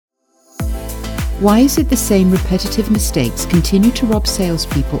Why is it the same repetitive mistakes continue to rob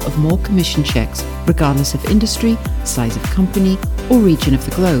salespeople of more commission checks, regardless of industry, size of company, or region of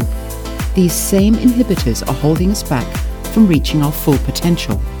the globe? These same inhibitors are holding us back from reaching our full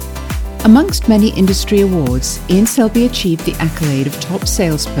potential. Amongst many industry awards, Ian Selby achieved the accolade of top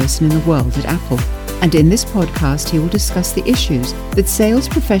salesperson in the world at Apple. And in this podcast, he will discuss the issues that sales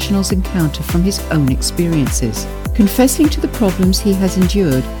professionals encounter from his own experiences, confessing to the problems he has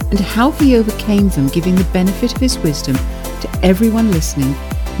endured and how he overcame them, giving the benefit of his wisdom to everyone listening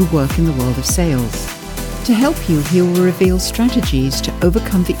who work in the world of sales. To help you, he will reveal strategies to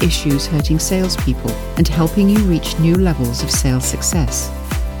overcome the issues hurting salespeople and helping you reach new levels of sales success.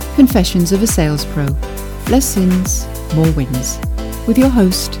 Confessions of a Sales Pro. Less sins, more wins. With your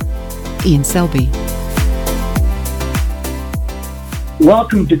host, Ian Selby.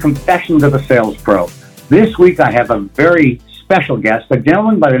 Welcome to Confessions of a Sales Pro. This week I have a very special guest, a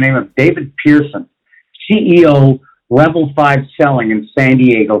gentleman by the name of David Pearson, CEO, Level 5 Selling in San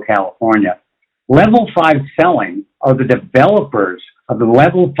Diego, California. Level 5 Selling are the developers of the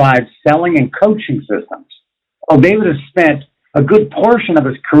Level 5 selling and coaching systems. While David has spent a good portion of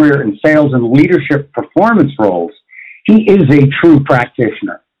his career in sales and leadership performance roles, he is a true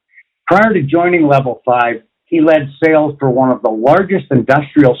practitioner. Prior to joining Level 5, he led sales for one of the largest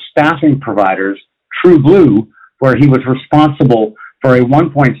industrial staffing providers, TrueBlue, where he was responsible for a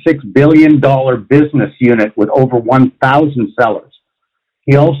 $1.6 billion business unit with over 1,000 sellers.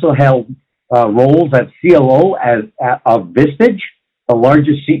 He also held roles as COO of Vistage, the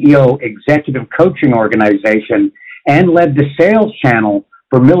largest CEO executive coaching organization, and led the sales channel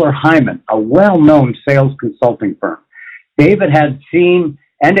for Miller Heiman, a well-known sales consulting firm. David had seen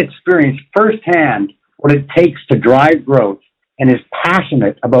and experienced firsthand what it takes to drive growth and is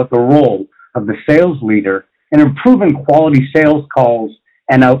passionate about the role of the sales leader in improving quality sales calls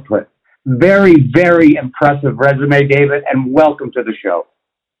and output. Very, very impressive resume, David, and welcome to the show.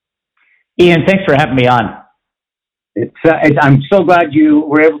 Ian, thanks for having me on. I'm so glad you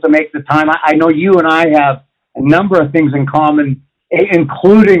were able to make the time. I know you and I have a number of things in common,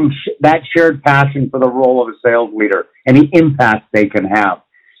 including that shared passion for the role of a sales leader and the impact they can have.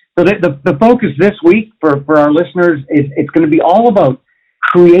 So the focus this week for our listeners is it's going to be all about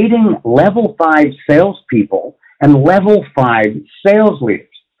creating Level 5 salespeople and Level 5 sales leaders.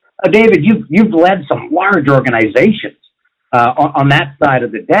 David, you've led some large organizations on that side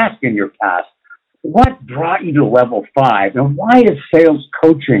of the desk in your past. What brought you to Level 5, and why is sales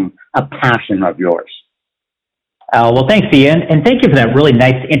coaching a passion of yours? Well, thanks, Ian, and thank you for that really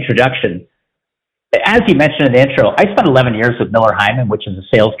nice introduction. As you mentioned in the intro, I spent 11 years with Miller Heiman, which is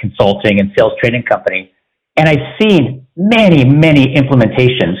a sales consulting and sales training company, and I've seen many, many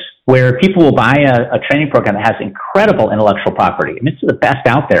implementations where people will buy a training program that has incredible intellectual property. I mean, it's the best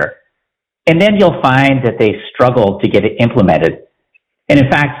out there. And then you'll find that they struggle to get it implemented. And in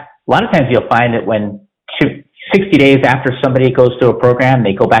fact, a lot of times you'll find that when 60 days after somebody goes through a program,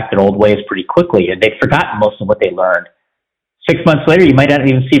 they go back to their old ways pretty quickly, and they've forgotten most of what they learned. 6 months later, you might not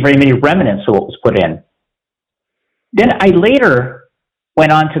even see very many remnants of what was put in. Then I later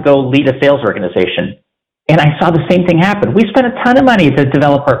went on to go lead a sales organization, and I saw the same thing happen. We spent a ton of money to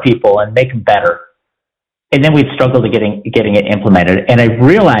develop our people and make them better, and then we'd struggle to getting it implemented. And I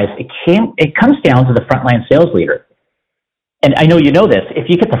realized it comes down to the frontline sales leader. And I know you know this. If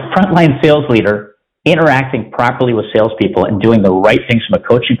you get the frontline sales leader interacting properly with salespeople and doing the right things from a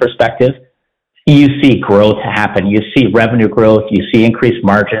coaching perspective, you see growth happen. You see revenue growth. You see increased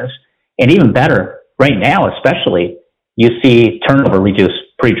margins. And even better, right now especially, you see turnover reduce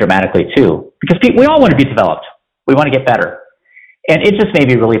pretty dramatically too. Because we all want to be developed. We want to get better. And it just made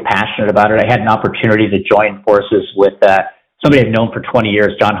me really passionate about it. I had an opportunity to join forces with somebody I've known for 20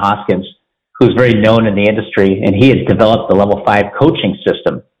 years, John Hoskins, who's very known in the industry, and he had developed the Level 5 coaching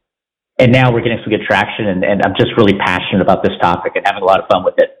system. And now we're getting some good traction, and I'm just really passionate about this topic and having a lot of fun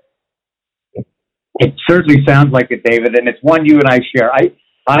with it. It certainly sounds like it, David, and it's one you and I share.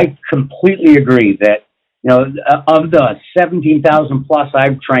 I completely agree that, of the 17,000 plus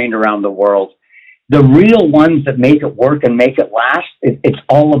I've trained around the world, the real ones that make it work and make it last, it's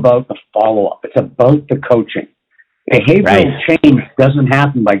all about the follow-up. It's about the coaching. Behavioral change doesn't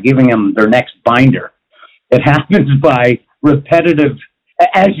happen by giving them their next binder. It happens by repetitive,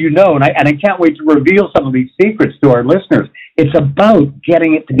 as you know, and I can't wait to reveal some of these secrets to our listeners. It's about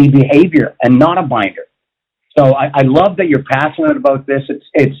getting it to be behavior and not a binder. So I love that you're passionate about this.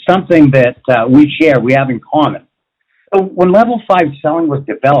 It's something that we share, we have in common. So when Level 5 Selling was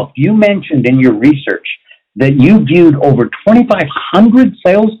developed, you mentioned in your research that you viewed over 2,500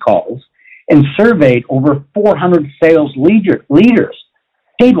 sales calls and surveyed over 400 sales leaders.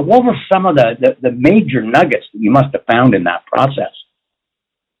 David, what were some of the major nuggets that you must have found in that process?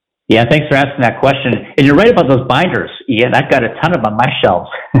 Yeah, thanks for asking that question. And you're right about those binders, Ian. I've got a ton of them on my shelves.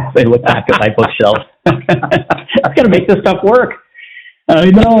 I look back at my bookshelf. I've got to make this stuff work.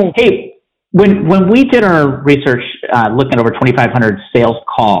 I know. Hey, when we did our research, looking at over 2,500 sales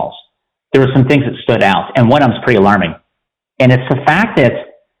calls, there were some things that stood out, and one of them is pretty alarming. And it's the fact that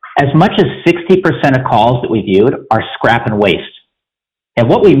as much as 60% of calls that we viewed are scrap and waste. And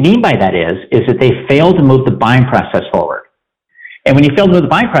what we mean by that is that they fail to move the buying process forward. And when you fail to move the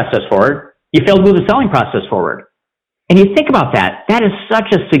buying process forward, you fail to move the selling process forward. And you think about that, that is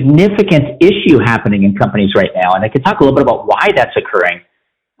such a significant issue happening in companies right now. And I could talk a little bit about why that's occurring,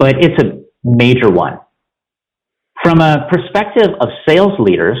 but it's a major one. From a perspective of sales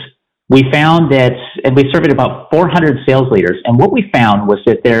leaders, we found that, and we surveyed about 400 sales leaders, and what we found was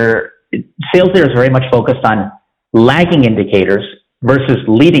that sales leaders are very much focused on lagging indicators versus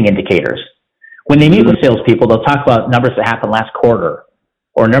leading indicators. When they meet with salespeople, they'll talk about numbers that happened last quarter,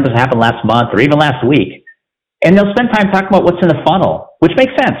 or numbers that happened last month, or even last week. And they'll spend time talking about what's in the funnel, which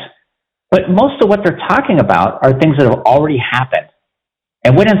makes sense. But most of what they're talking about are things that have already happened.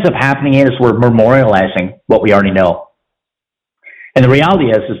 And what ends up happening is we're memorializing what we already know. And the reality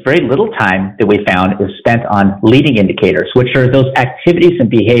is very little time that we found is spent on leading indicators, which are those activities and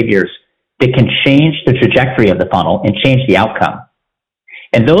behaviors that can change the trajectory of the funnel and change the outcome.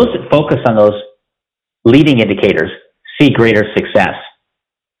 And those that focus on those leading indicators see greater success.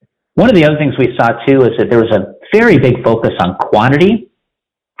 One of the other things we saw too is that there was a very big focus on quantity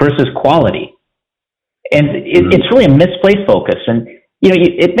versus quality. And it's really a misplaced focus. And,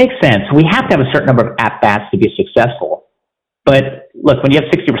 it makes sense. We have to have a certain number of at-bats to be successful. But look, when you have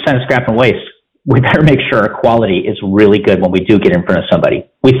 60% of scrap and waste, we better make sure our quality is really good when we do get in front of somebody.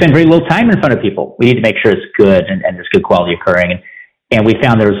 We spend very little time in front of people. We need to make sure it's good and there's good quality occurring. And we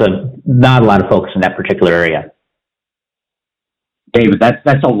found there was not a lot of focus in that particular area. David,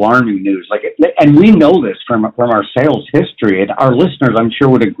 that's alarming news. And we know this from our sales history, and our listeners, I'm sure,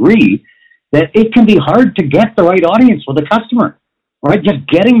 would agree that it can be hard to get the right audience with a customer, right? Just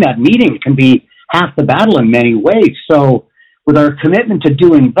getting that meeting can be half the battle in many ways. So with our commitment to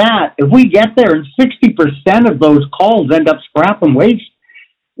doing that, if we get there and 60% of those calls end up scrap and waste,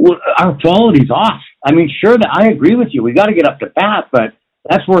 our quality's off. I mean, sure, that I agree with you. We got to get up to bat, but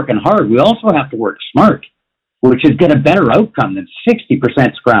that's working hard. We also have to work smart, which is get a better outcome than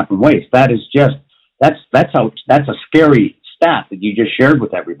 60% scrap and waste. That is just, that's a scary stat that you just shared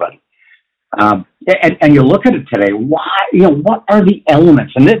with everybody. And you look at it today, what are the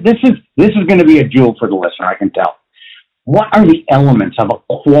elements? And this is going to be a jewel for the listener, I can tell. What are the elements of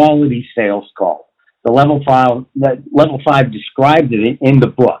a quality sales call? The level 5 described it in the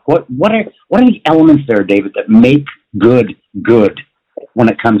book. What are the elements there, David, that make good when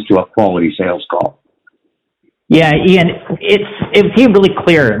it comes to a quality sales call? Yeah, Ian, it became really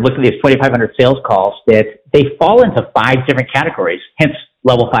clear looking at these 2,500 sales calls that they fall into 5 different categories, hence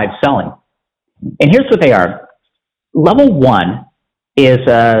level 5 selling. And here's what they are. Level 1 is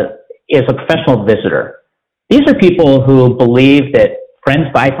a professional visitor. These are people who believe that friends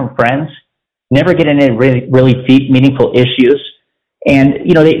buy from friends, never get into really deep, meaningful issues. And,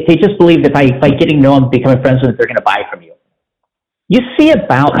 they just believe that by getting to know them, becoming friends with them, they're going to buy from you. You see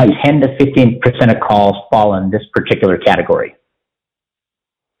about 10 to 15% of calls fall in this particular category.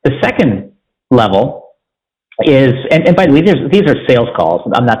 The second level is, and by the way, these are sales calls.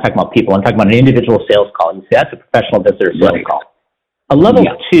 I'm not talking about people. I'm talking about an individual sales call. You see, that's a professional visitor sales call. A level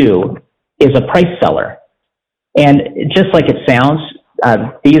 2 is a price seller. And just like it sounds,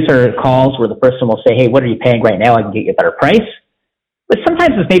 these are calls where the person will say, hey, what are you paying right now? I can get you a better price. But sometimes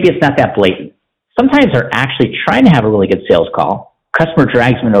it's not that blatant. Sometimes they're actually trying to have a really good sales call. Customer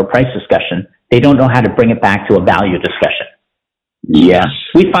drags them into a price discussion. They don't know how to bring it back to a value discussion. Yes.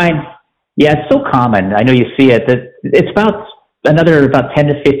 We find, it's so common. I know you see it, that it's about 10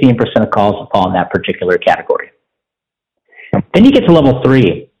 to 15% of calls that fall in that particular category. Then you get to level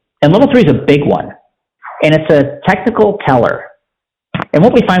 3. And level 3 is a big one. And it's a technical teller. And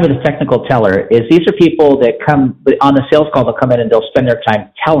what we find with a technical teller is these are people that come on the sales call, they'll come in and they'll spend their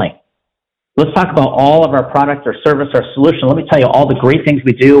time telling. Let's talk about all of our product or service or solution. Let me tell you all the great things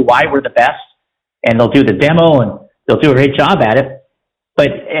we do, why we're the best. And they'll do the demo and they'll do a great job at it. But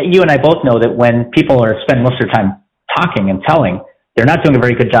you and I both know that when people are spending most of their time talking and telling, they're not doing a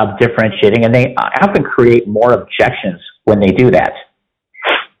very good job differentiating, and they often create more objections when they do that.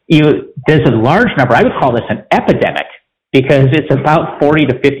 There's a large number, I would call this an epidemic, because it's about 40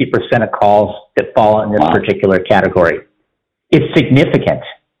 to 50% of calls that fall in this particular category. It's significant.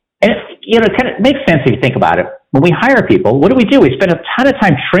 And it kind of makes sense if you think about it. when we hire people, what do? We spend a ton of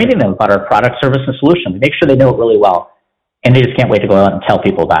time training them about our product, service, and solution. We make sure they know it really well, and they just can't wait to go out and tell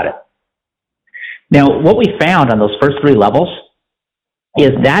people about it. Now, what we found on those first 3 levels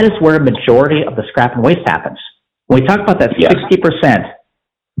is that is where a majority of the scrap and waste happens. When we talk about that 60%,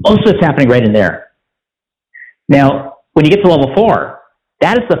 most of it's happening right in there. Now, when you get to level 4,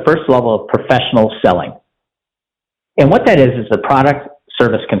 that is the first level of professional selling. And what that is the product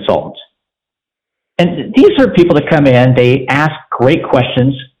service consultant. And these are people that come in, they ask great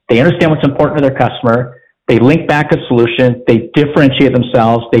questions, they understand what's important to their customer, they link back a solution, they differentiate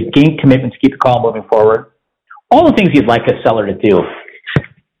themselves, they gain commitment to keep the call moving forward. All the things you'd like a seller to do.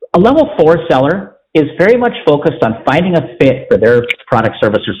 A level 4 seller is very much focused on finding a fit for their product,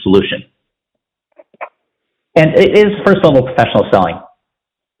 service, or solution. And it is first level professional selling.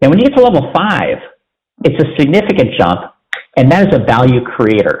 And when you get to level 5, it's a significant jump, and that is a value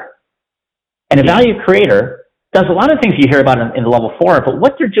creator. And a value creator does a lot of things you hear about in level 4, but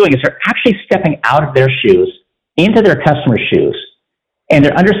what they're doing is they're actually stepping out of their shoes into their customer's shoes, and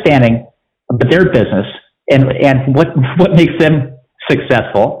they're understanding their business and what makes them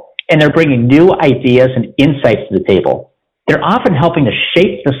successful, and they're bringing new ideas and insights to the table. They're often helping to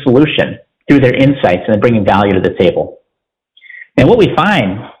shape the solution through their insights and bringing value to the table. And what we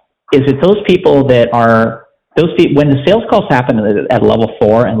find is that those people, when the sales calls happen at level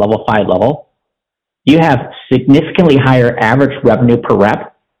 4 and level 5 level, you have significantly higher average revenue per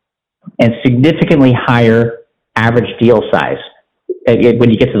rep and significantly higher average deal size when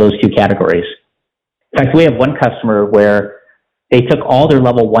you get to those 2 categories. In fact, we have one customer where they took all their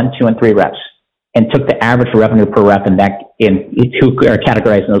level 1, 2, and 3 reps and took the average revenue per rep are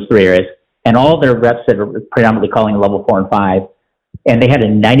categorized in those 3 areas, and all their reps that are predominantly calling level 4 and 5, and they had a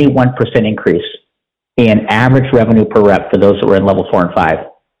 91% increase in average revenue per rep for those that were in level 4 and 5.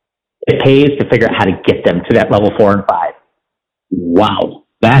 It pays to figure out how to get them to that level 4 and 5. Wow,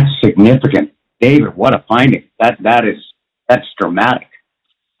 that's significant. David, what a finding. That's dramatic.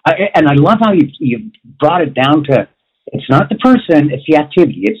 And I love how you brought it down to, it's not the person, it's the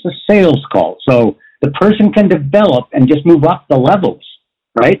activity, it's the sales call. So the person can develop and just move up the levels,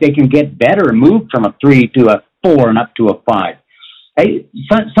 right? They can get better and move from a 3 to a 4 and up to a 5. Hey,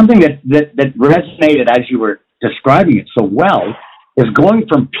 something that resonated as you were describing it so well is going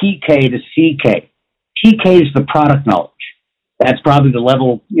from PK to CK. PK is the product knowledge. That's probably the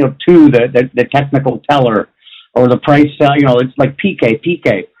level 2, the technical teller or the price sell. It's like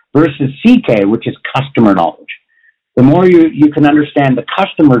PK versus CK, which is customer knowledge. The more you can understand the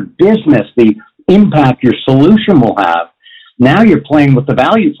customer business, the impact your solution will have, now you're playing with the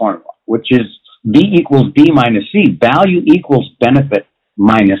value formula, which is B equals B minus C. Value equals benefit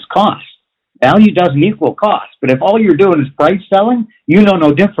minus cost. Value doesn't equal cost, but if all you're doing is price selling, you know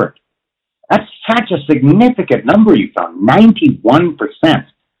no different. That's such a significant number you found, 91%.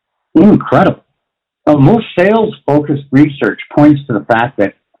 Incredible. Now, most sales-focused research points to the fact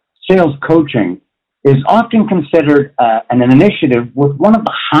that sales coaching is often considered an initiative with one of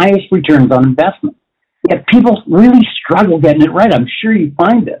the highest returns on investment. Yet people really struggle getting it right. I'm sure you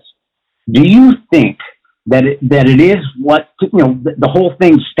find this. Do you think that it is what, the whole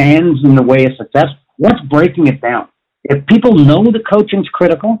thing stands in the way of success? What's breaking it down? If people know the coaching's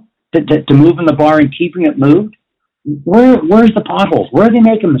critical to moving the bar and keeping it moved, where's the potholes? Where are they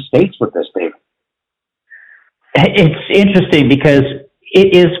making mistakes with this, David? It's interesting because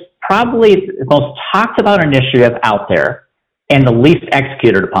it is probably the most talked about initiative out there and the least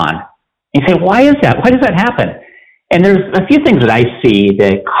executed upon. You say, why is that? Why does that happen? And there's a few things that I see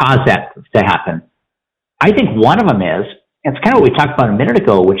that cause that to happen. I think one of them is, it's kind of what we talked about a minute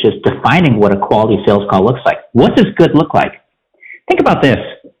ago, which is defining what a quality sales call looks like. What does good look like? Think about this.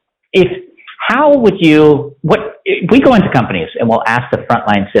 If we go into companies and we'll ask the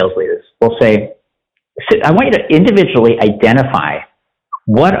frontline sales leaders, we'll say, I want you to individually identify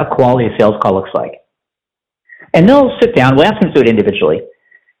what a quality sales call looks like. And they'll sit down, we'll ask them to do it individually,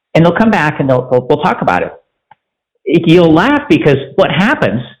 and they'll come back and we'll talk about it. You'll laugh because what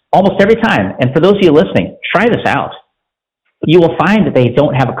happens almost every time, and for those of you listening, try this out. You will find that they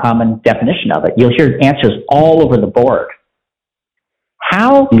don't have a common definition of it. You'll hear answers all over the board.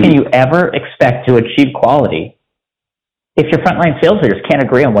 How can you ever expect to achieve quality if your frontline sales leaders can't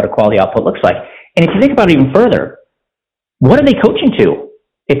agree on what a quality output looks like? And if you think about it even further, what are they coaching to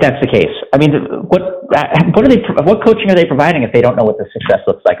if that's the case? I mean, what coaching are they providing if they don't know what the success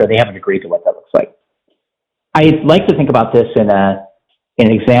looks like or they haven't agreed to what that looks like? I like to think about this in an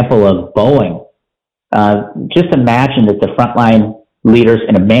example of Boeing. Just imagine that the frontline leaders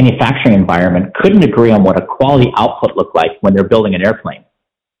in a manufacturing environment couldn't agree on what a quality output looked like when they're building an airplane.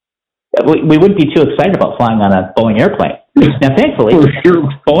 we wouldn't be too excited about flying on a Boeing airplane. Now, thankfully,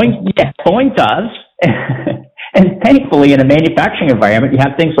 Boeing does. And thankfully, in a manufacturing environment, you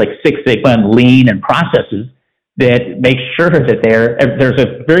have things like Six Sigma and Lean and processes that make sure that there's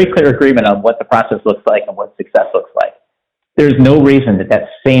a very clear agreement on what the process looks like and what success looks like. There's no reason that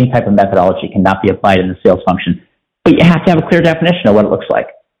same type of methodology cannot be applied in the sales function, but you have to have a clear definition of what it looks like.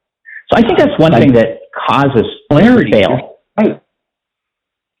 So I think that's one thing that causes clarity to fail. Right.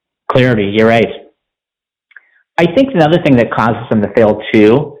 Clarity, you're right. I think another thing that causes them to fail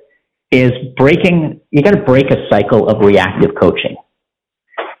too is you got to break a cycle of reactive coaching.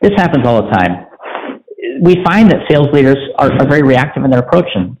 This happens all the time. We find that sales leaders are very reactive in their approach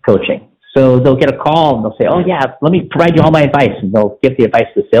in coaching. So they'll get a call and they'll say, oh yeah, let me provide you all my advice. And they'll give the advice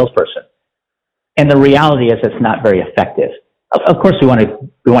to the salesperson. And the reality is it's not very effective. Of course, we want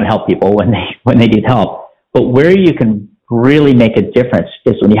to help people when they need help. But where you can really make a difference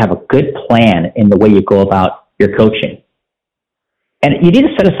is when you have a good plan in the way you go about your coaching. And you need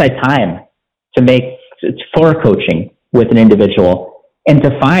to set aside time for coaching with an individual and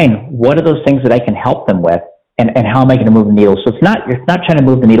define what are those things that I can help them with and how am I going to move the needle. So you're not trying to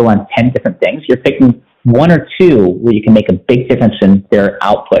move the needle on 10 different things. You're picking one or two where you can make a big difference in their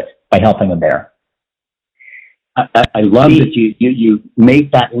output by helping them there. I love that you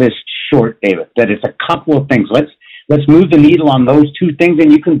make that list short, David, that it's a couple of things. Let's move the needle on those two things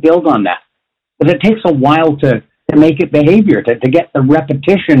and you can build on that. But it takes a while to make it behavior, to get the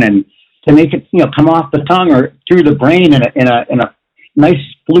repetition and to make it, come off the tongue or through the brain in a nice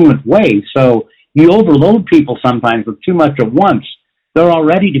fluent way. So you overload people sometimes with too much at once. They're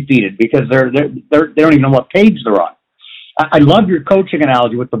already defeated because they don't even know what page they're on. I love your coaching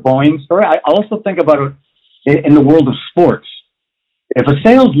analogy with the Boeing story. I also think about it in the world of sports. If a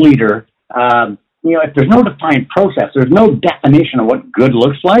sales leader, if there's no defined process, there's no definition of what good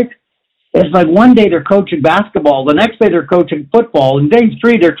looks like. It's like one day they're coaching basketball, the next day they're coaching football, and day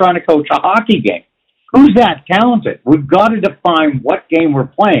 3 they're trying to coach a hockey game. Who's that talented? We've got to define what game we're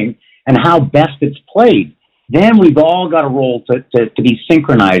playing and how best it's played. Then we've all got a role to be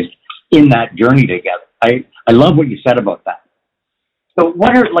synchronized in that journey together. I love what you said about that. So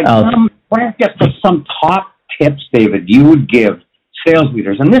what are some top tips, David, you would give sales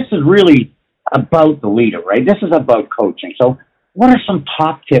leaders? And this is really about the leader, right? This is about coaching. So what are some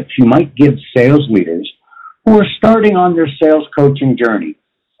top tips you might give sales leaders who are starting on their sales coaching journey?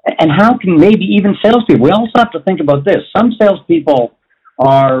 And how can maybe even salespeople, we also have to think about this. Some salespeople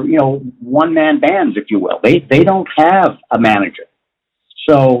are, one-man bands, if you will. They don't have a manager.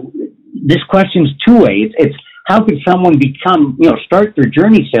 So this question's two-way. It's how can someone start their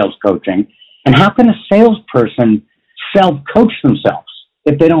journey sales coaching, and how can a salesperson self-coach themselves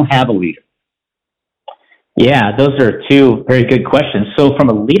if they don't have a leader? Yeah, those are two very good questions. So from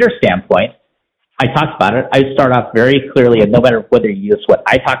a leader standpoint, I talked about it. I start off very clearly, and no matter whether you use what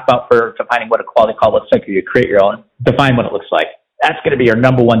I talk about for defining what a quality call looks like, or you create your own, define what it looks like. That's going to be your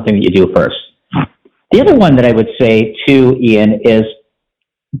number one thing that you do first. The other one that I would say too, Ian, is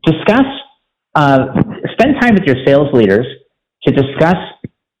spend time with your sales leaders to discuss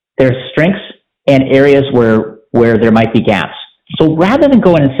their strengths and areas where there might be gaps. So rather than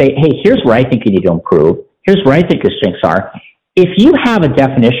go in and say, hey, here's where I think you need to improve, here's where I think your strengths are, if you have a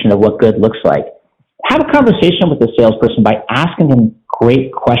definition of what good looks like, have a conversation with the salesperson by asking them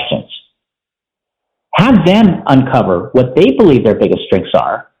great questions. Have them uncover what they believe their biggest strengths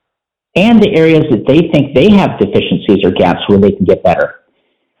are and the areas that they think they have deficiencies or gaps where they can get better.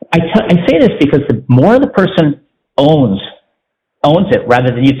 I say this because the more the person owns it rather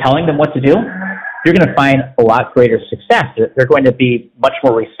than you telling them what to do, you're going to find a lot greater success. They're going to be much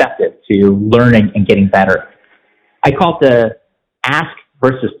more receptive to learning and getting better. I call it the ask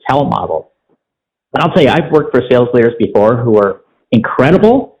versus tell model. And I'll tell you, I've worked for sales leaders before who are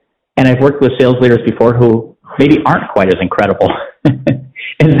incredible, and I've worked with sales leaders before who maybe aren't quite as incredible.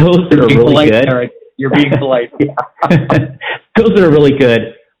 And those that are really good, Eric. You're being polite. Those that are really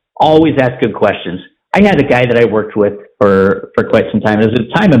good always ask good questions. I had a guy that I worked with for quite some time. It was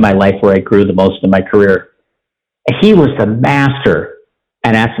a time in my life where I grew the most in my career. He was the master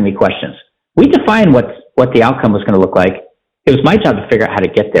at asking me questions. We defined what the outcome was going to look like. It was my job to figure out how to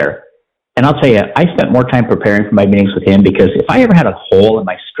get there. And I'll tell you, I spent more time preparing for my meetings with him because if I ever had a hole in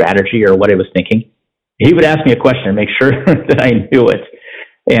my strategy or what I was thinking, he would ask me a question and make sure that I knew it.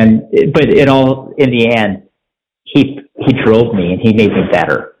 But in the end, he drove me and he made me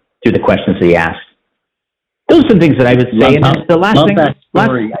better through the questions that he asked. Those are things that I would say. And the last thing,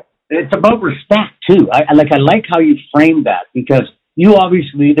 it's about respect too. I like how you framed that because you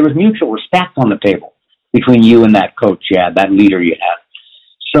obviously there was mutual respect on the table between you and that coach, that leader you had.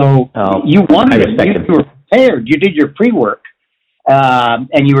 So you wondered, you were prepared, you did your pre-work,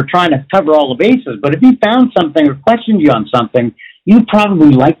 and you were trying to cover all the bases. But if you found something or questioned you on something, you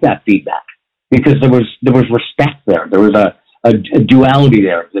probably liked that feedback because there was respect there. There was a duality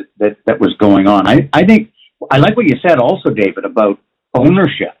there that was going on. I think I like what you said also, David, about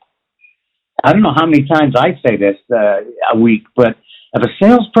ownership. I don't know how many times I say this a week, but if a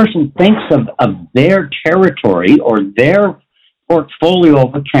salesperson thinks of their territory or their portfolio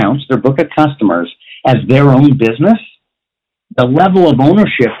of accounts, their book of customers, as their own business, the level of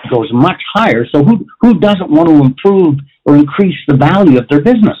ownership goes much higher. So who doesn't want to improve or increase the value of their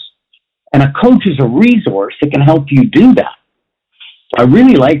business? And a coach is a resource that can help you do that. I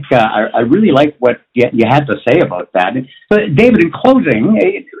really like what you had to say about that. But David, in closing,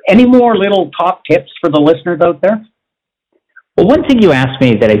 any more little top tips for the listeners out there? Well, one thing you asked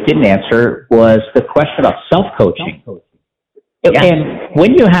me that I didn't answer was the question about self-coaching. Yes. And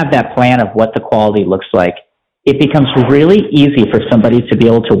when you have that plan of what the quality looks like, it becomes really easy for somebody to be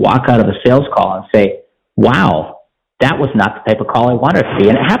able to walk out of a sales call and say, wow, that was not the type of call I wanted it to be.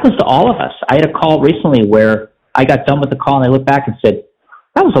 And it happens to all of us. I had a call recently where I got done with the call and I looked back and said,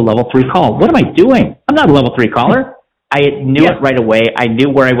 that was a level 3 call. What am I doing? I'm not a level 3 caller. I knew it right away. I knew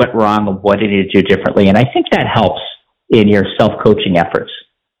where I went wrong and what I needed to do differently. And I think that helps in your self-coaching efforts.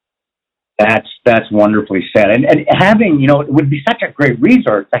 That's wonderfully said. And having, it would be such a great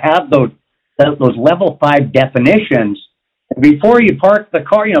resource to have those level 5 definitions before you park the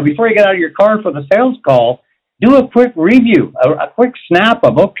car, before you get out of your car for the sales call. Do a quick review, a quick snap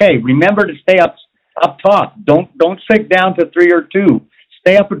of, okay, remember to stay up top. Don't sink down to 3 or 2.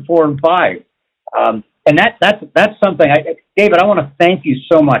 Stay up at 4 and 5. And that's something. David, I want to thank you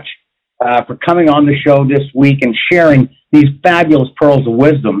so much for coming on the show this week and sharing these fabulous pearls of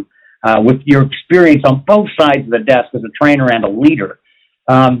wisdom with your experience on both sides of the desk as a trainer and a leader.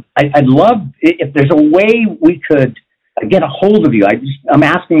 I'd love if there's a way we could get a hold of you. I'm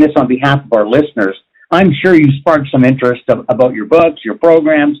asking this on behalf of our listeners. I'm sure you sparked some interest about your books, your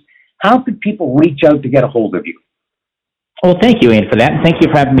programs. How could people reach out to get a hold of you? Well, thank you, Ian, for that. And thank you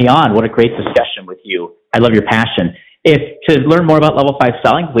for having me on. What a great discussion with you. I love your passion. To learn more about Level 5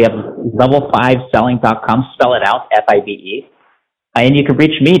 Selling, we have level5selling.com, spell it out, FIVE. And you can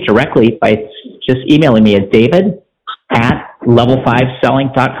reach me directly by just emailing me at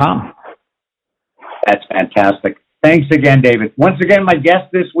david@level5selling.com. That's fantastic. Thanks again, David. Once again, my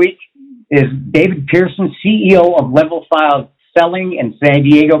guest this week is David Pearson, CEO of Level 5 Selling in San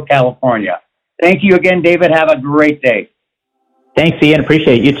Diego, California. Thank you again, David. Have a great day. Thanks, Ian.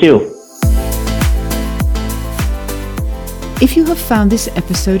 Appreciate it. You too. If you have found this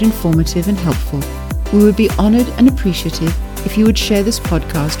episode informative and helpful, we would be honored and appreciative if you would share this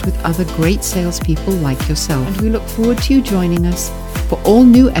podcast with other great salespeople like yourself. And we look forward to you joining us for all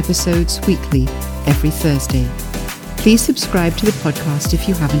new episodes weekly, every Thursday. Please subscribe to the podcast if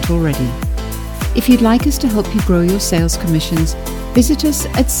you haven't already. If you'd like us to help you grow your sales commissions, visit us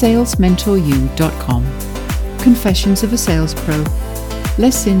at salesmentoryou.com. Confessions of a Sales Pro.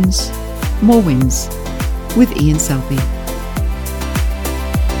 Less sins, more wins. With Ian Selby.